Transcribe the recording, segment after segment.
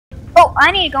Oh,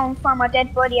 I need to go and find my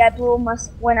dead body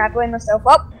when I blew myself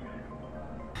up.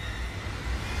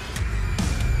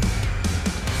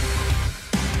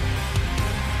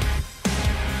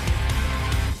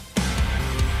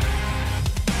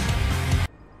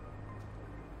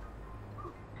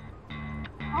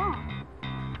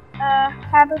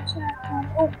 Habitat.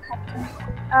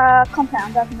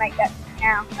 Compound. I can make that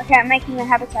now. Okay, I'm making a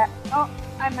habitat. Oh,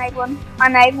 I made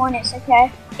one. It's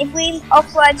okay. If we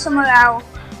offload some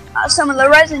of the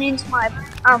resin into my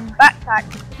backpack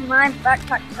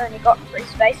has only got 3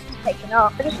 spaces taken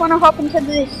up. I just want to hop into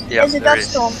this. Yep, there's a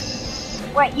dust storm.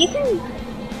 Wait, you can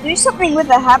do something with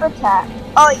the habitat.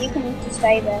 Oh, you can just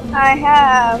stay there. I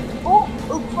have. Oh,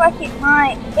 looks like it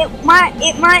might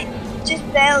just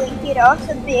barely hit us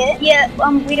a bit. Yeah,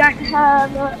 we don't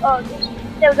have.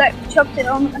 There we go. Chopped it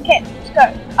on. Okay, let's go.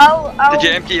 Did you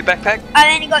empty your backpack?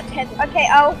 I only got 10. Okay,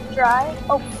 I'll drive.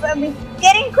 Oh,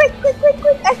 get in quick!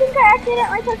 I think I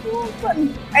accidentally touched the launch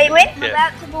button. Are you in? Yeah. I'm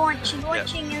about to launch.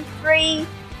 Launching in 3,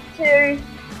 2,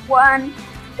 1,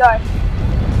 go.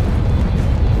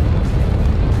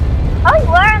 Oh, you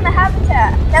are in the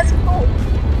habitat. That's cool.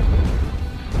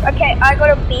 Okay, I got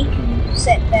a beacon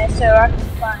set there so I can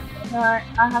find it. No, I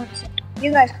haven't seen it.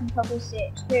 You guys can probably see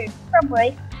it too.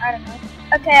 Probably. I don't know.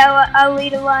 Okay, I'll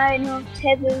lead a line of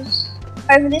tethers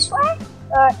over this way.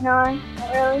 No, not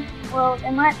really. Well,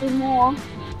 there might be more.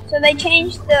 So they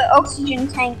changed the oxygen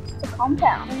tanks to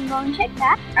compound. I'm going to check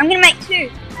that. I'm gonna make 2.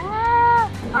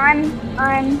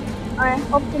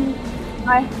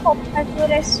 I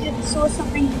thought I saw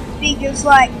something big as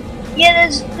like, yeah,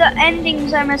 the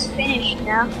ending's almost finished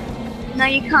now. No,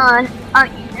 you can't. You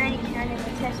only can in the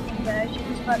testing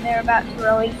versions, but they're about to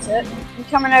release it. I'm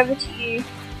coming over to you,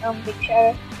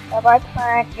 BigShadow. Bye-bye,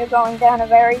 plant. You're going down a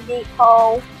very deep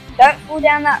hole. Don't fall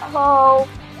down that hole.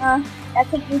 I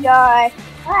think you die.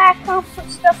 I can't put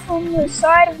stuff on the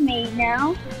side of me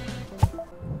now.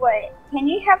 Wait, can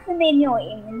you have them in your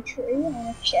inventory? I'm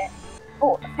gonna check.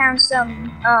 Oh, I found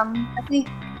some, I think,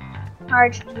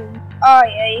 hydrogen. Oh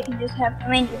yeah, you can just have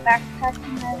them in your backpack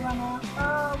and they run out.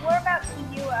 Whereabouts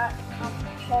are you at,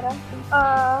 BigShadow?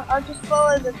 I'll just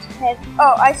follow the tether.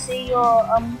 Oh, I see your,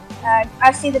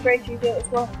 I see the bridge you built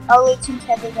as well. I'll leave some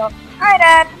tethers on. Hi,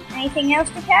 Dad. Anything else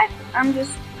to catch? I'm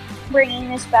just bringing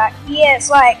this back. Yeah, it's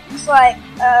like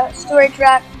a storage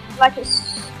rack, like a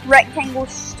rectangle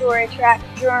storage rack,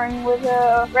 joined with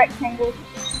a rectangle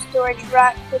storage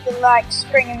rack with a like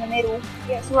spring in the middle.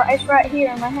 Yeah, it's right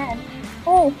here in my hand.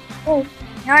 Oh, no,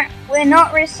 we're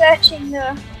not researching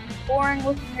the boring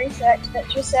looking research.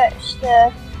 Let's research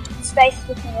the space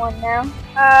looking one now.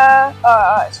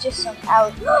 It's just some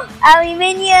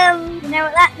aluminium. You know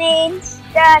what that means?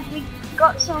 Dad, we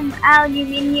got some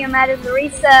aluminium out of the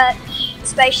research,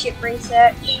 spaceship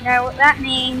research. You know what that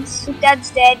means? Dad's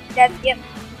dead. Dad, yep.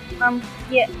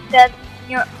 Yeah, Dad,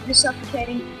 you're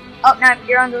suffocating. Oh no,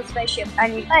 you're under the spaceship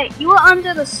and you. Wait, you were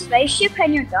under the spaceship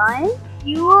and you're dying?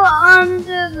 You were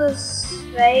under the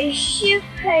spaceship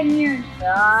and you're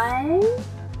dying?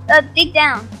 Dig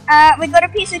down. We got a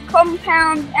piece of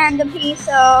compound and a piece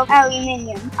of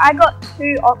aluminium. I got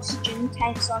 2 oxygen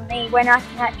tanks on me when I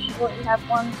can actually have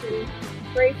 1, 2,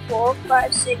 3, 4,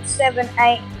 5, 6, 7,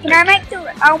 8. Can I make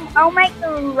I'll make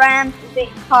the ramp a bit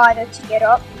harder to get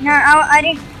up. No, I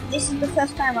didn't. This is the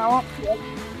first time I want to.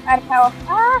 Out of power.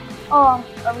 Oh,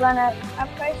 I've run out. I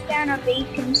placed down a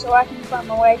beacon so I can find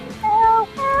my way. Help!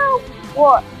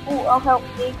 What? Oh, I'll help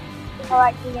dig. I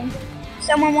like digging.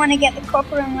 Someone want to get the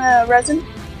copper and the resin?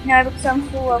 No, because I'm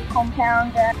full of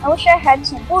compound. I wish I had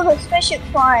some. Oh, the spaceship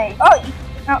flying. Oh,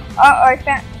 I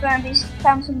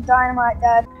found some dynamite,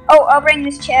 Dad. Oh, I'll bring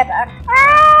this chair back.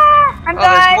 I'm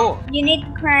died. You need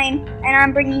the crane, and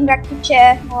I'm bringing back the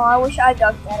chair. Oh, I wish I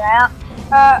dug that out.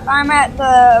 I'm at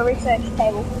the research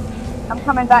table. I'm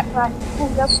coming back right. Oh,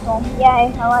 dust storm.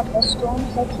 Yay, I like dust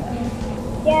storms. They keep me.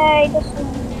 Yay, dust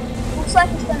storm. Looks like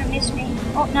it's gonna miss me.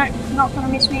 Oh no, it's not gonna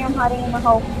miss me. I'm hiding in the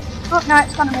hole. Oh no,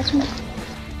 it's gonna miss me.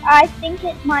 I think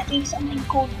it might be something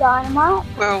called dynamite.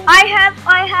 Well, I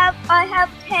have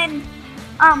 10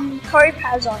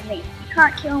 topaz on me. You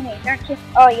can't kill me. Don't kill.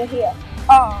 Oh, you're here.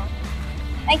 Oh,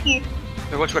 thank you.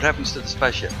 now watch what happens to the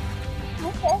spaceship.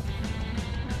 Okay.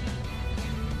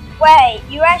 Wait,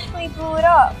 you actually blew it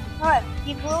up. No,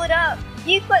 you blew it up.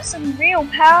 You put some real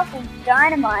powerful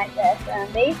dynamite there,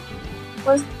 Fernby.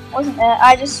 Wasn't there?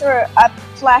 I just saw a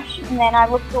flash and then I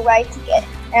looked away to get it.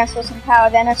 And I saw some power,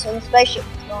 then I saw the spaceship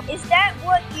was gone. Is that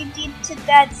what you did to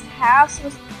Dad's house?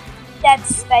 Was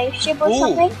Dad's spaceship or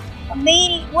something? I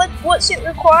mean, what's it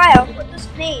require? What does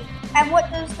it need? And what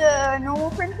does the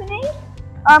normal printer need?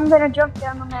 I'm gonna jump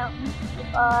down the mountain.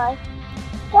 Goodbye.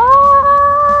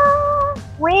 Bye!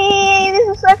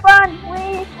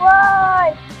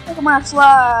 at my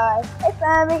slide. Hey,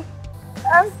 Sammy.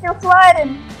 I'm still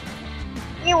sliding.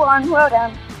 You won. Well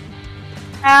done.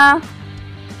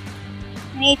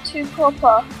 Need 2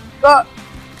 copper. Got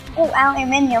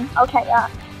aluminium. I'll take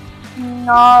that.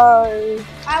 No.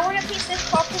 I want a piece of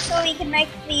copper so we can make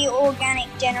the organic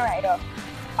generator.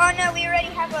 Oh no, we already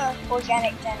have a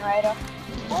organic generator.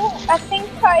 Oh,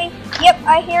 yep,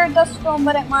 I hear a dust storm,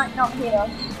 but it might not hit us.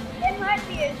 There might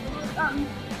be a good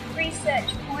research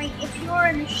point. If you're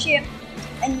in the ship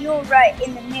and you're right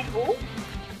in the middle,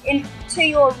 to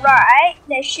your right,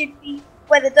 there should be,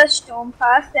 where the dust storm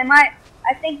passed,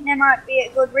 I think there might be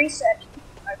a good research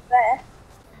point over there.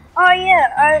 Oh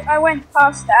yeah, I went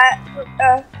past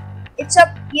that. It's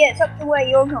up the way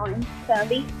you're going,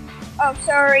 Kirby. Oh,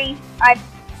 sorry,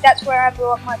 that's where I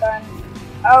blew up my diamond.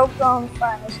 I'll go and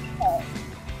find this cave.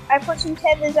 I put some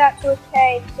tethers out to a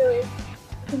cave so you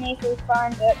can easily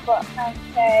find it, but I found the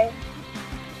cave.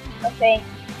 I think.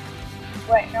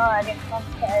 Wait, no, I didn't find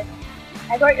the cave.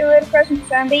 I got your little present,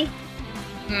 Kirby.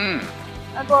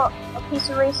 I got a piece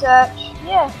of research.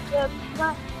 Yeah, the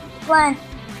plant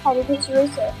had a piece of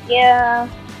research. Yeah.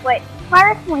 Wait, I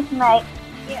reckon we can make.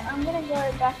 Yeah, I'm gonna go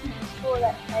back and explore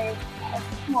that cave. A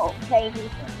small cavey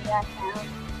thing that I found.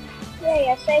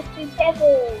 Yay, I saved 2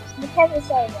 tethers. The tether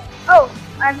saver. Oh,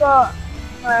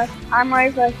 I'm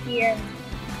over here.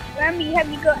 Rambi, have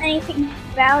you got anything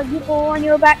valuable on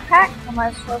your backpack? I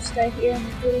might as well stay here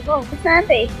and do it all.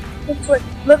 Rambi, look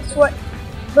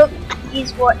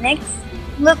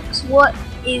what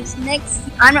is next.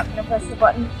 I'm not gonna press the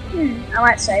button. I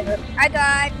might save it. I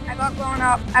died. I got blown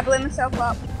up. I blew myself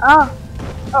up.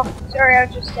 Oh, sorry, I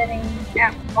was just setting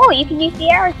out. Oh, you can use the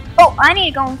arrows. Oh, I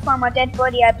need to go and find my dead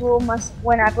body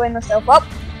when I blew myself up.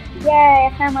 Yay,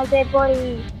 I found my dead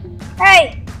body.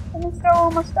 Hey, someone stole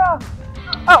all my stuff.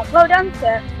 Oh, well done,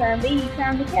 Kirby. You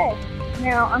found the cave.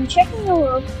 Now, I'm checking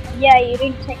your... Yeah, you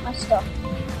didn't take my stuff.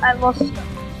 I lost stuff.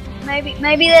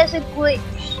 Maybe there's a glitch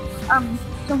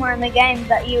somewhere in the game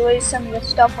that you lose some of your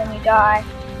stuff when you die.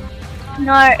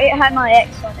 No, it had my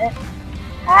X on it.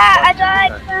 I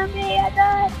died, Kirby, I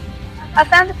died. I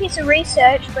found a piece of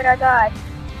research, but I died.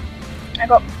 I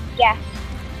got gas.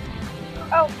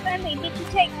 Oh, Kirby, did you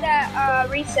take that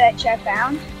research I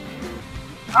found?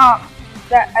 Oh,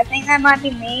 I think that might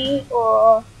be me,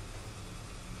 or...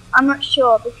 I'm not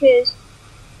sure, because...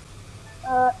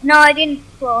 no, I didn't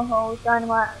blow a hole with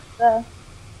dynamite there.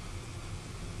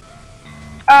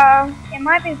 It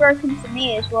might be broken for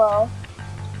me as well.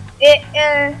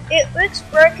 It looks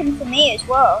broken for me as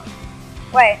well.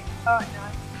 Wait, oh no.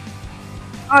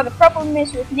 Oh, the problem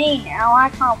is with me now, I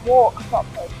can't walk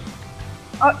properly.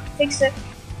 Oh, fix it.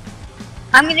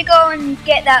 I'm gonna go and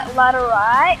get that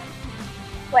laterite.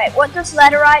 Wait, what does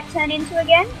laterite turn into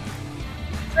again?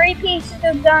 3 pieces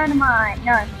of dynamite.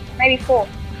 No, maybe 4.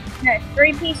 No,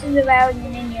 3 pieces of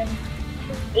aluminium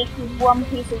equals 1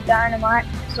 piece of dynamite,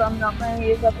 so I'm not going to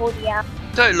use up all the ammo.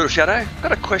 So, Littleshadow, I've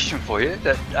got a question for you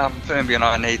that Fermi and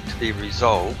I need to be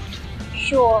resolved.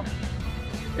 Sure.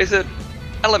 Is it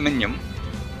aluminium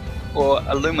or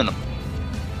aluminum?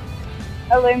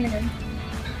 Aluminum.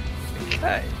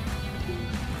 Okay.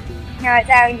 No, it's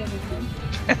aluminium.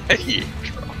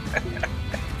 Yeah.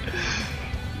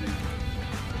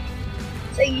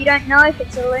 So you don't know if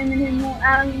it's aluminum or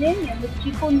aluminium, but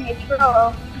you called me a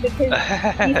troll because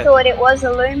you thought it was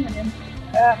aluminum.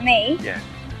 Me? Yeah.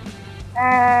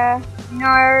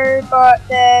 No, but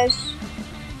there's,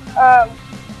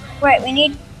 wait, we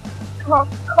need no,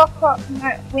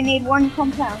 we need 1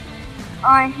 compound.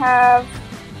 I have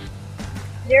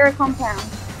 0 compounds.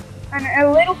 And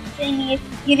a little thing is,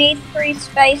 you need 3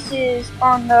 spaces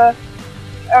on the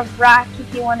rack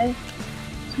if you want to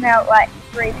smelt like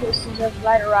 3 pieces of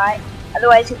laterite.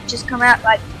 Otherwise it would just come out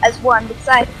like as 1, because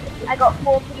I got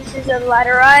 4 pieces of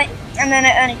laterite, and then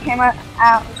it only came out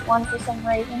as 1 for some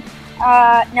reason.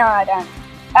 No, I don't.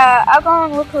 I'll go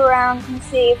and look around and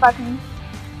see if I can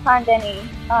find any,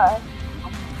 oh,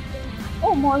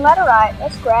 more laterite,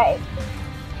 that's great.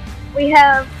 We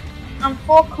have,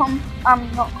 4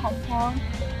 not compound,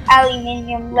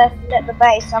 aluminium left at the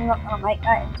base. I'm not gonna make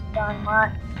that into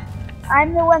dynamite.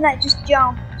 I'm the one that just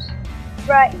jumped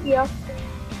right here.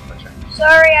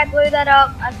 Sorry, I blew that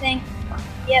up, I think.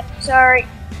 Yep, sorry.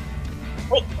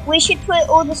 We should put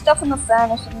all the stuff in the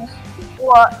furnace in this.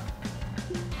 What?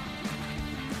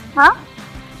 Huh?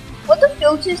 What do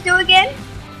filters do again?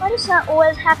 Why does that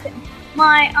always happen?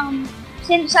 My,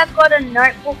 since I've got a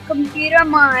notebook computer,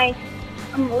 my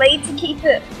lead to keep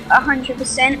it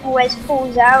 100% always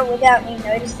falls out without me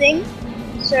noticing.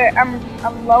 So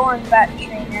I'm low on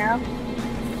battery now.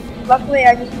 Luckily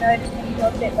I just noticed and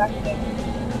dropped it back in.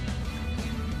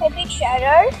 Hey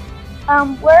BigShadow,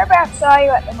 Whereabouts are you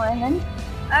at the moment?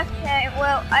 Okay,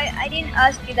 well, I didn't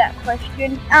ask you that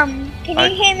question. Can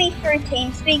you hear me through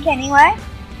TeamSpeak anyway?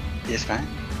 Yes, mate.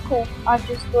 Cool, I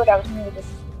just thought I was muted.